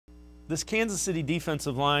this Kansas City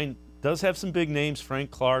defensive line does have some big names,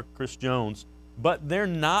 Frank Clark, Chris Jones, but they're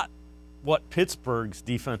not what Pittsburgh's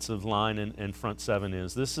defensive line and front seven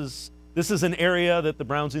is. This is an area that the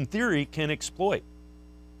Browns, in theory, can exploit.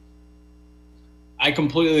 I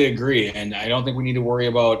completely agree, and I don't think we need to worry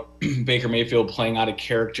about Baker Mayfield playing out of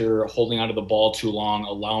character, holding onto the ball too long,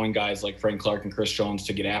 allowing guys like Frank Clark and Chris Jones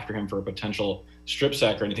to get after him for a potential strip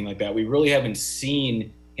sack or anything like that. We really haven't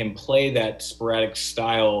seen him play that sporadic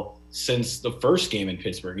style since the first game in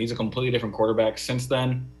Pittsburgh. He's a completely different quarterback since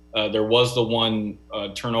then. There was the one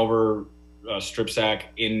turnover strip sack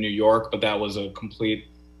in New York, but that was a complete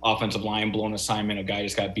offensive line blown assignment. A guy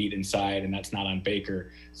just got beat inside, and that's not on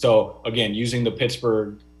Baker. So again, using the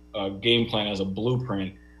Pittsburgh game plan as a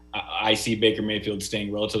blueprint, I see Baker Mayfield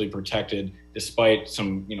staying relatively protected despite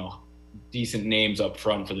some, decent names up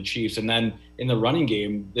front for the Chiefs. And then in the running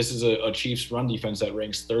game, this is a Chiefs run defense that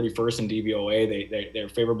ranks 31st in DVOA. They're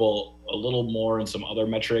favorable a little more in some other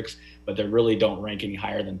metrics, but they really don't rank any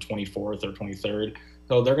higher than 24th or 23rd.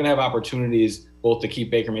 So they're going to have opportunities both to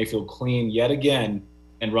keep Baker Mayfield clean yet again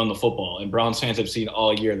and run the football. And Browns fans have seen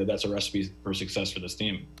all year that that's a recipe for success for this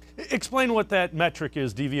team. Explain what that metric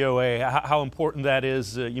is, DVOA, how important that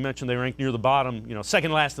is. You mentioned they rank near the bottom,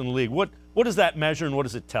 second last in the league. What does that measure, and what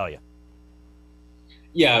does it tell you?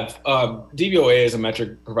 Yeah, DVOA is a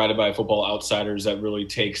metric provided by Football Outsiders that really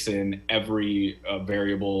takes in every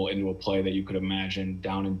variable into a play that you could imagine,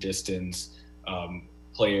 down and distance,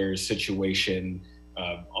 players, situation,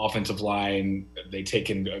 offensive line. They take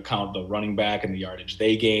into account the running back and the yardage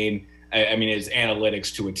they gain. I mean, it's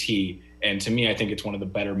analytics to a T. And to me, I think it's one of the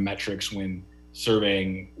better metrics when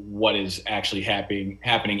surveying what is actually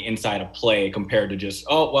happening inside a play compared to just,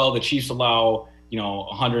 oh, well, the Chiefs allow,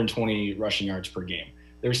 120 rushing yards per game.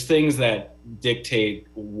 There's things that dictate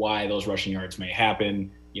why those rushing yards may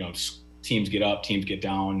happen. Teams get up, teams get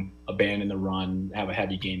down, abandon the run, have a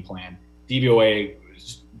heavy game plan. DVOA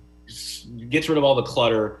gets rid of all the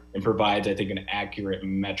clutter and provides, I think, an accurate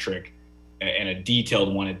metric and a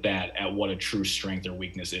detailed one at that, at what a true strength or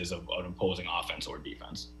weakness is of an opposing offense or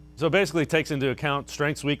defense. So basically it takes into account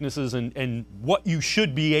strengths, weaknesses, and what you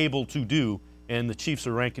should be able to do, and the Chiefs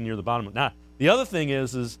are ranking near the bottom. Now, the other thing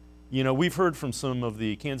is we've heard from some of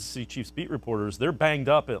the Kansas City Chiefs beat reporters, they're banged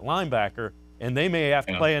up at linebacker, and they may have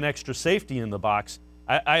to play an extra safety in the box.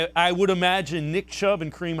 I would imagine Nick Chubb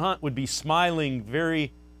and Kareem Hunt would be smiling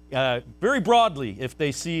very broadly if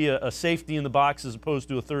they see a safety in the box as opposed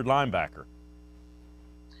to a third linebacker.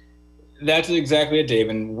 That's exactly it, Dave.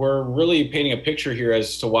 And we're really painting a picture here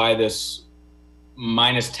as to why this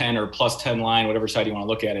 -10 or +10 line, whatever side you want to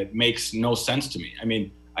look at it, makes no sense to me. I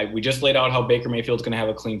mean, we just laid out how Baker Mayfield's going to have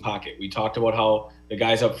a clean pocket. We talked about how the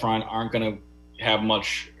guys up front aren't going to have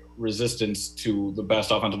much resistance to the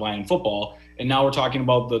best offensive line in football. And now we're talking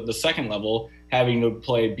about the second level, having to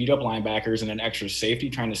play beat-up linebackers and an extra safety,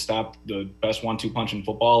 trying to stop the best 1-2 punch in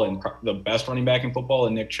football and the best running back in football,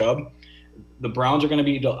 and Nick Chubb. The Browns are going to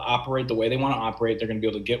be able to operate the way they want to operate. They're going to be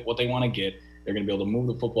able to get what they want to get. They're going to be able to move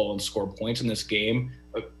the football and score points in this game.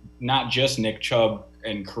 Not just Nick Chubb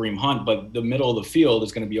and Kareem Hunt, but the middle of the field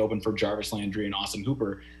is going to be open for Jarvis Landry and Austin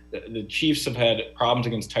Hooper. The Chiefs have had problems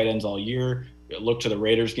against tight ends all year. Look to the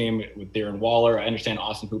Raiders game with Darren Waller. I understand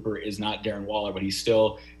Austin Hooper is not Darren Waller, but he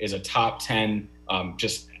still is a top 10,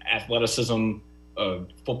 just athleticism,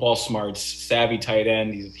 football smarts, savvy tight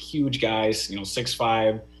end. He's huge guys,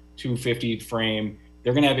 6'5", 250 frame.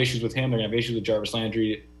 They're going to have issues with him. They're going to have issues with Jarvis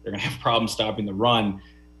Landry. They're going to have problems stopping the run.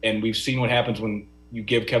 And we've seen what happens when you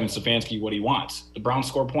give Kevin Stefanski what he wants. The Browns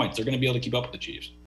score points. They're going to be able to keep up with the Chiefs.